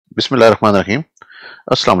Bismillahirrahmanirrahim.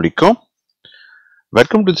 Assalamu alaikum.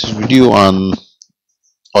 Welcome to this video on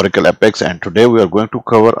Oracle Apex, and today we are going to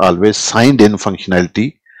cover always signed in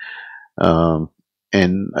functionality um,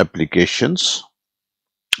 in applications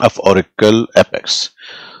of Oracle Apex.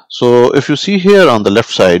 So if you see here on the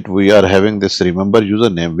left side, we are having this remember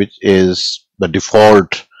username, which is the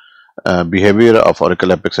default behavior of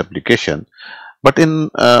Oracle Apex application. But in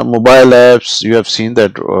mobile apps, you have seen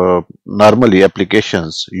that normally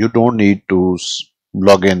applications, you don't need to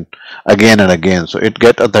log in again and again. So it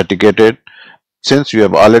get authenticated since you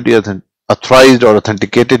have already authorized or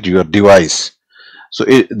authenticated your device. So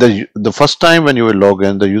the first time when you will log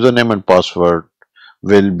in, the username and password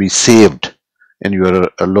will be saved in your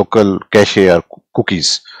local cache or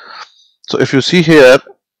cookies. So if you see here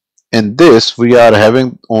in this, we are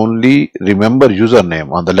having only remember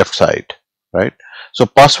username on the left side, right? So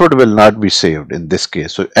password will not be saved in this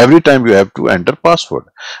case. So every time you have to enter password.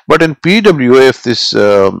 But in PWA, if this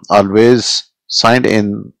always signed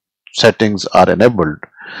in settings are enabled,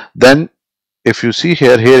 then if you see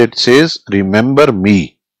here it says remember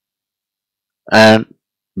me, and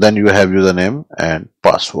then you have username and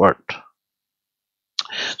password.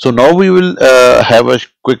 So now we will have a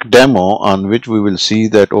quick demo on which we will see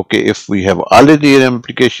that, okay, if we have already an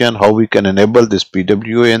application, how we can enable this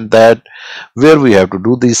PWA in that, where we have to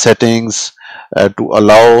do these settings to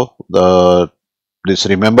allow this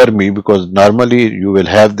remember me, because normally you will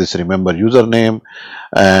have this remember username.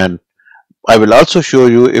 And I will also show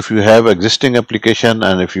you, if you have existing application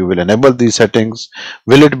and if you will enable these settings,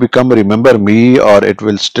 will it become remember me or it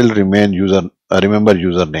will still remain remember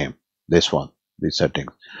username, this one, these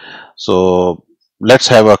settings. So let's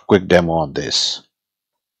have a quick demo on this.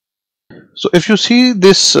 So if you see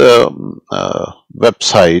this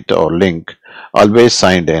website or link, always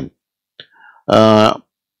signed in,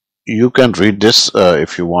 you can read this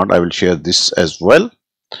if you want. I will share this as well,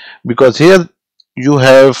 because here you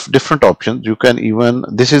have different options. You can even,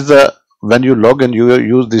 this is the, when you log in, you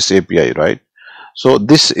use this API, right? So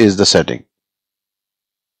this is the setting,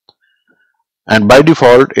 and by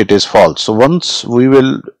default it is false. So once we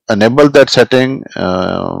will enable that setting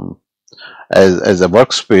as a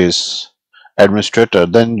workspace administrator,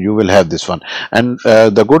 then you will have this one. And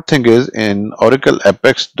the good thing is, in Oracle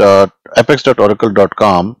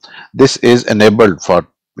apex.oracle.com, this is enabled for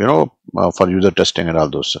for user testing and all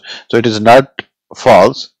those. So it is not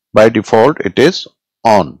false. By default it is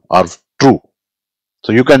on or true.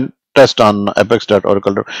 So you can test on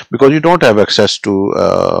apex.oracle, because you don't have access to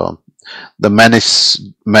the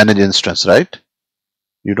manage instance, right?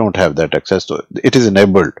 You don't have that access, so it is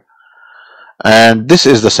enabled. And this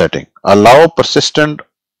is the setting, allow persistent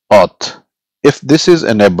auth. If this is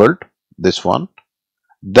enabled, this one,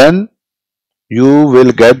 then you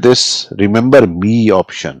will get this remember me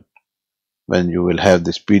option when you will have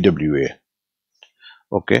this PWA.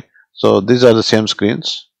 Okay, so these are the same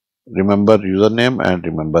screens, remember username and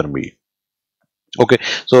remember me. Okay,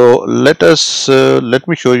 so let me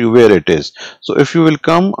show you where it is. So if you will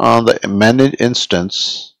come on the manage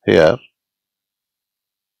instance here,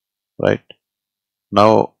 right?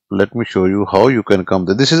 Now let me show you how you can come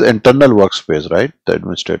there. This is internal workspace, right? The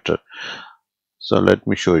administrator. So let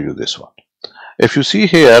me show you this one. If you see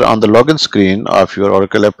here on the login screen of your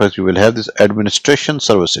Oracle Apex, you will have this administration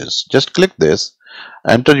services. Just click this,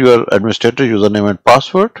 enter your administrator username and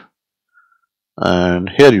password, and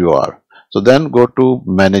here you are. So then go to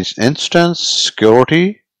manage instance,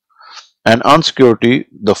 security, and on security,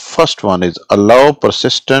 the first one is allow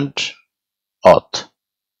persistent auth,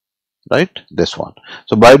 right? This one.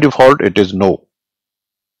 So by default it is no.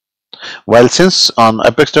 While since on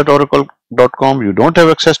apex.oracle.com you don't have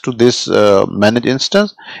access to this manage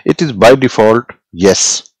instance, it is by default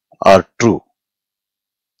yes or true.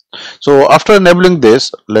 So after enabling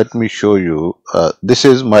this, let me show you, this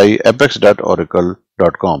is my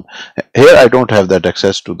apex.oracle.com. Here I don't have that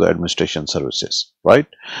access to the administration services, right?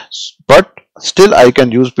 But still I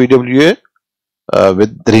can use PWA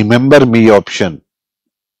with remember me option.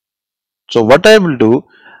 So what I will do,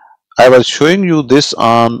 I was showing you this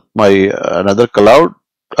on my another cloud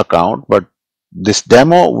account, but this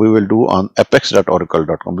demo we will do on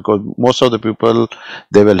apex.oracle.com, because most of the people,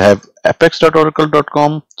 they will have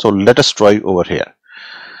apex.oracle.com. So let us try over here.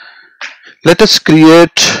 Let us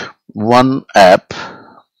create one app.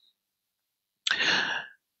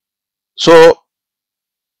 So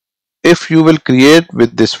if you will create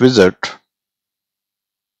with this wizard,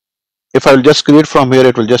 if I will just create from here,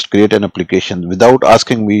 it will just create an application without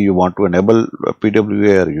asking me you want to enable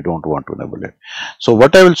PWA or you don't want to enable it. So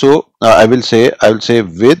what I will show, I will say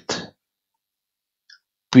with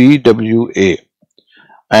PWA,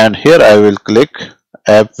 and here I will click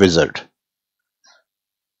App Wizard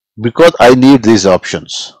because I need these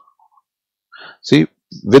options. See,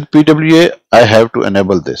 with PWA I have to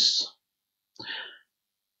enable this,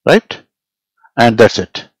 right? And that's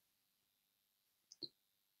it.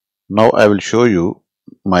 Now I will show you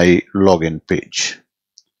my login page.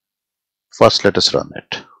 First, let us run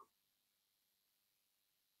it.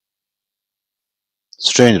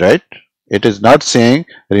 Strange, right? It is not saying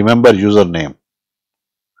remember username.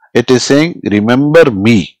 It is saying remember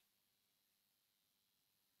me,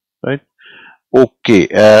 right? Okay.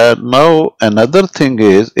 Now another thing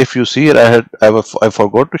is, if you see here, I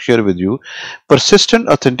forgot to share with you persistent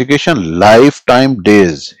authentication lifetime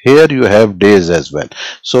days. Here you have days as well.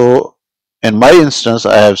 So in my instance,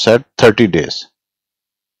 I have set 30 days,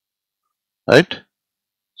 right?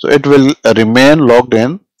 So it will remain logged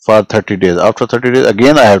in for 30 days. After 30 days,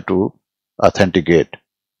 again I have to authenticate.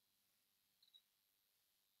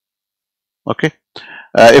 Okay.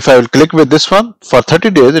 If I will click with this one for 30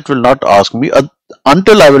 days, it will not ask me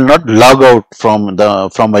until I will not log out from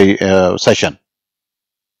my session.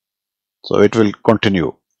 So it will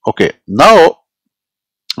continue. Okay. Now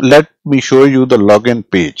let me show you the login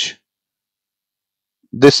page.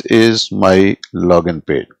 This is my login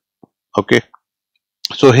page. Okay.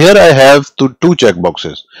 So here I have two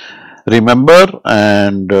checkboxes: remember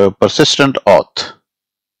and persistent auth.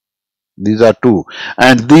 These are two,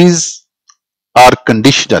 and these are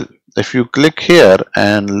conditional. If you click here,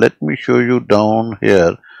 and let me show you down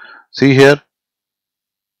here, see here,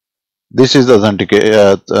 this is the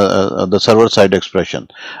the server side expression,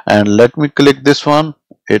 and let me click this one,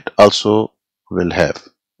 it also will have,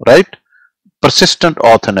 right, persistent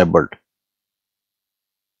auth enabled.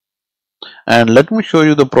 And let me show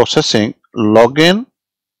you the processing: login,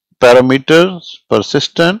 parameters,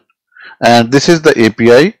 persistent, and this is the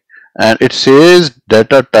API, and it says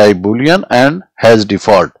data type boolean and has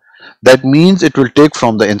default. That means it will take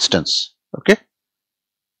from the instance, okay,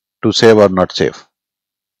 to save or not save.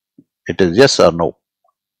 It is yes or no,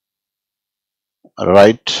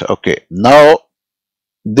 right? Okay. Now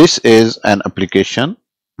this is an application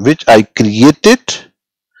which I created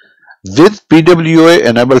with PWA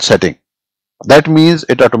enabled setting. That means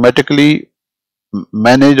it automatically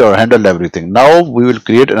manage or handle everything. Now we will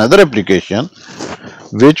create another application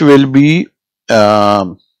which will be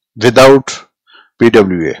without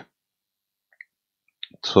PWA.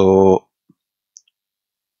 So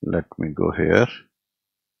let me go here,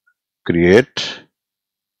 create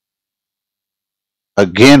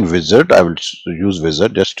again wizard. I will use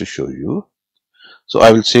wizard just to show you. So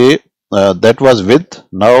I will say that was with,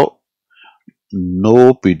 now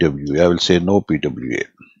no PWA. I will say no PWA.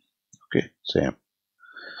 Okay, same.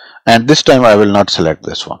 And this time I will not select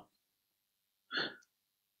this one.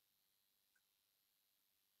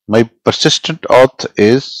 My persistent auth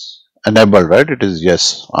is enabled, right? It is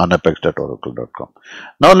yes on apex.oracle.com.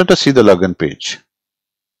 Now let us see the login page.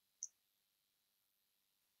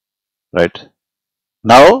 Right.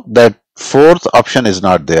 Now that fourth option is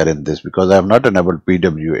not there in this because I have not enabled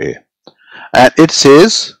PWA. And it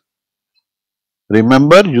says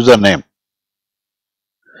remember username.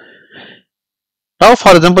 Now,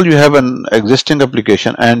 for example, you have an existing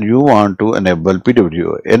application and you want to enable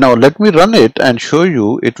PWA. Now, let me run it and show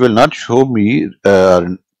you. It will not show me,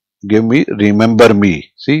 give me remember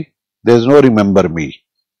me. See, there is no remember me.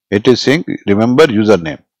 It is saying remember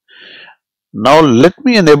username. Now, let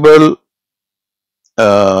me enable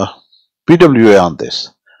PWA on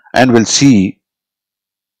this and we'll see,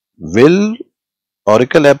 will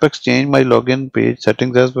Oracle Apex change my login page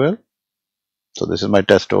settings as well? So, this is my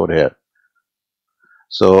test over here.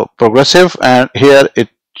 So progressive, and here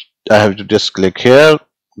I have to just click here,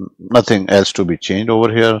 nothing else to be changed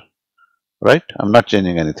over here, right? I'm not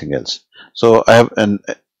changing anything else. So I have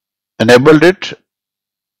enabled it,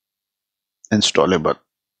 installable,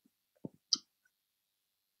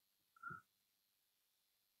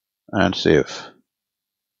 and save.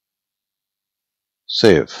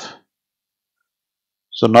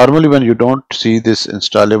 So normally when you don't see this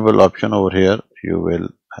installable option over here, you will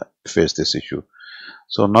face this issue.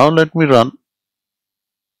 So now let me run.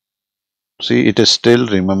 See, it is still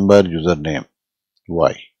remember username.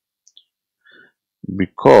 Why?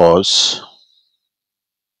 Because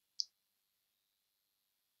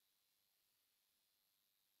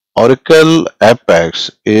Oracle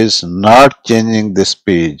Apex is not changing this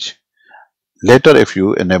page later if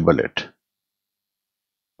you enable it,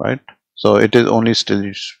 right? So it is only still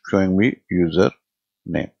showing me user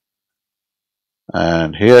name,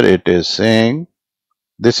 and here it is saying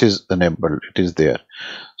this is enabled, it is there.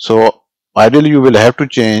 So ideally you will have to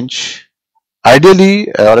change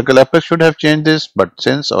Ideally, Oracle Apex should have changed this, but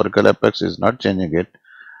since Oracle Apex is not changing it,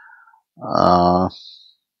 uh,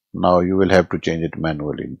 now you will have to change it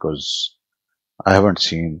manually because I haven't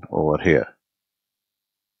seen over here,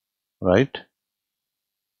 right?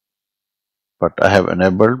 But I have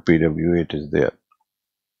enabled PWA, it is there.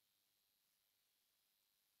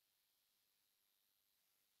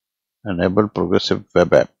 Enable progressive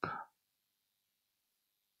web app.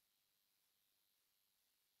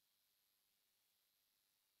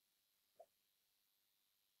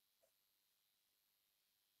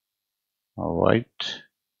 All right.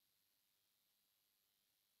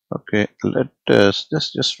 Okay, let us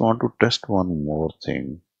just want to test one more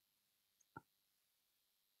thing.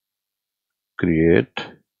 Create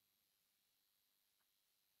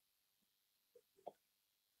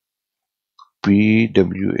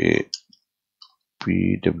PWA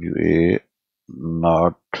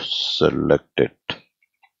not selected.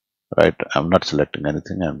 Right, I'm not selecting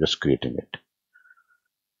anything, I'm just creating it.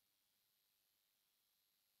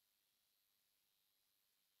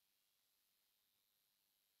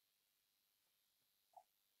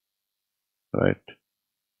 Right,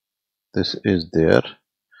 this is there,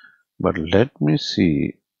 but let me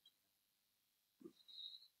see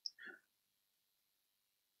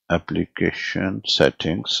application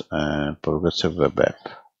settings and progressive web app.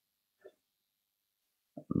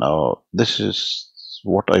 Now this is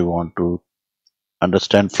what I want to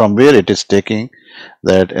understand from where it is taking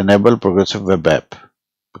that enable progressive web app,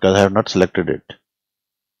 because I have not selected it,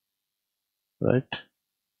 right?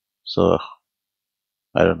 So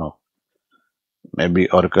I don't know, maybe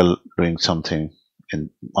Oracle doing something in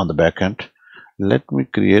on the back end. Let me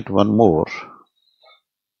create one more.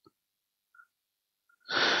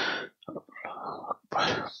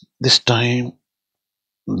 This time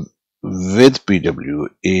with PWA2,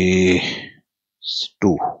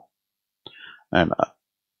 and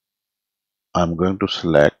I'm going to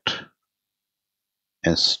select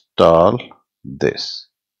install this.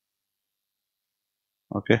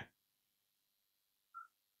 Okay,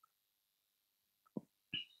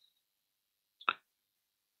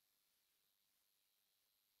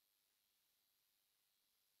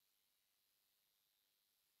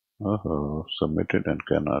 submitted and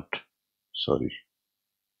cannot, sorry,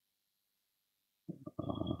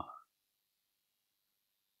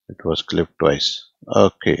 it was clicked twice.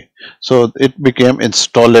 Okay, so it became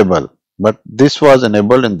installable, but this was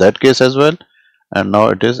enabled in that case as well, and now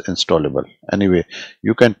it is installable. Anyway,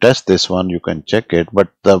 you can test this one, you can check it,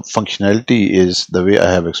 but the functionality is the way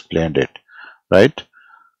I have explained it, right?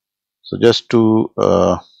 So just to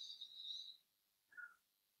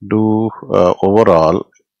do overall,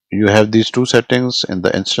 you have these two settings in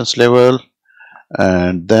the instance level,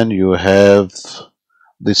 and then you have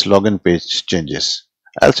this login page changes,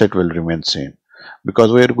 else it will remain same,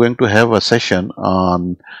 because we are going to have a session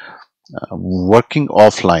on working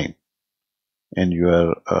offline in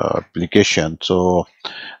your application. So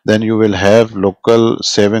then you will have local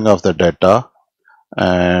saving of the data,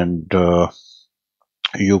 and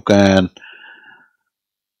you can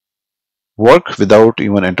work without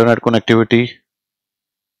even internet connectivity.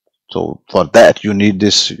 So for that you need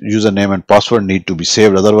this username and password need to be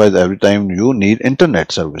saved, otherwise every time you need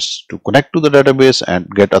internet service to connect to the database and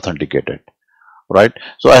get authenticated, right?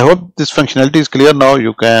 So I hope this functionality is clear now.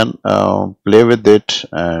 You can play with it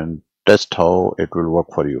and test how it will work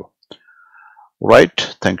for you,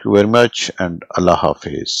 right? Thank you very much, and Allah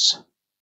Hafiz.